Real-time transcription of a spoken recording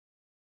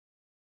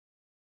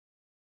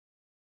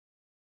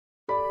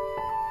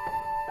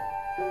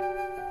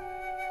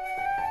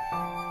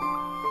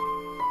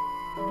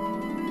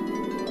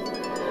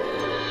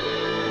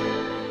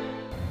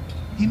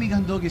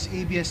Himig Handog is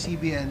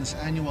ABS-CBN's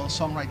annual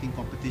songwriting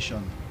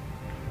competition.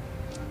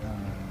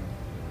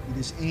 It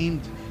is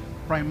aimed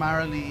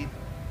primarily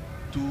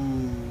to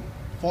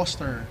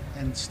foster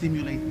and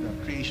stimulate the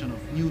creation of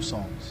new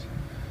songs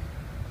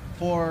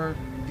for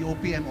the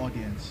OPM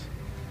audience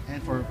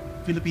and for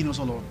Filipinos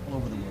all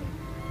over the world.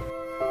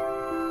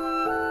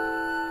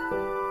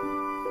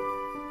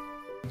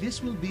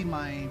 This will be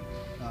my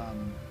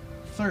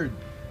third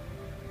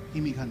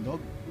Himig Handog.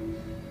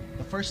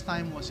 The first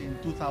time was in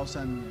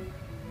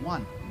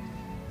 2001.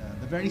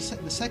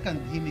 The second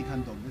Himig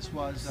Handog. This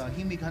was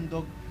Himig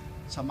Handog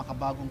sa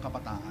Makabagong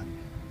Kabataan.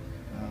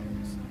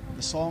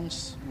 The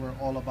songs were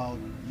all about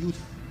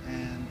youth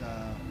and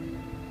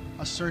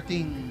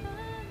asserting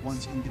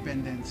one's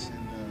independence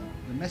and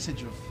the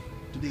message of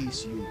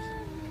today's youth.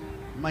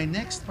 My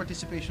next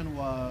participation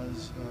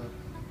was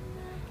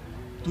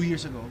 2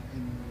 years ago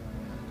in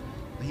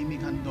the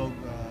Himig Handog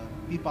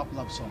P-pop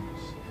love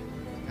songs,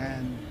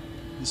 and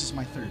this is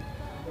my third.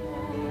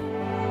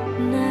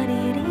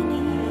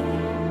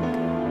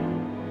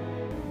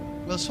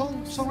 Well,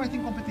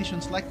 songwriting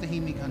competitions like the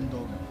Himig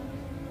Handog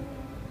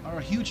are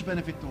a huge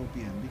benefit to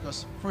OPM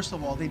because, first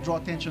of all, they draw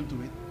attention to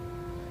it.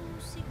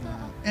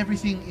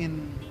 Everything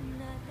in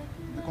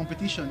the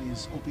competition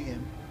is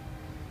OPM,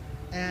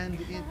 and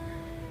it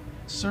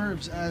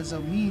serves as a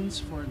means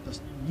for the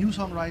new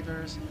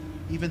songwriters,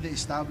 even the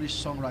established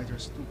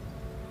songwriters,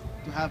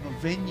 to have a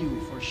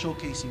venue for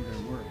showcasing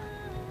their work,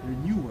 their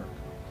new work.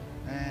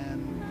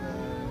 And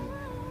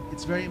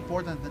it's very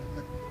important that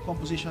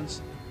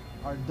compositions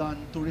are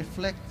done to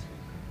reflect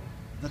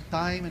the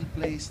time and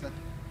place that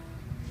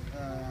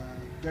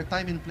their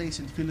time and place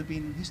in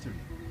Philippine history.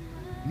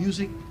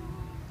 Music,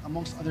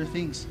 amongst other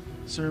things,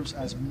 serves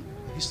as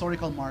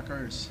historical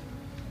markers,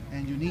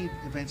 and you need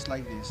events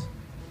like this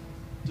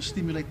to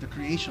stimulate the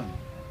creation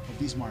of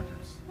these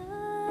markers.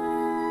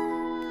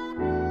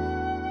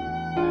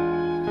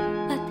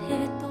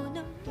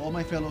 To all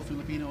my fellow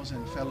Filipinos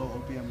and fellow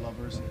OPM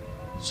lovers,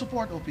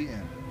 support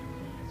OPM.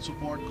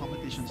 Support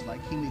competitions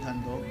like Himig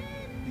Handog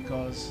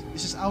because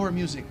this is our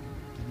music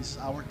and this is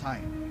our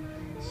time.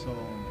 So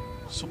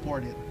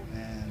support it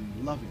and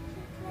love it.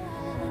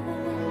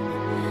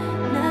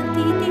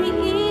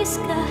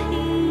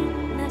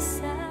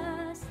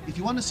 If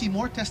you want to see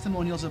more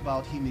testimonials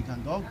about Himig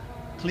Handog,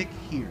 click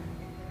here.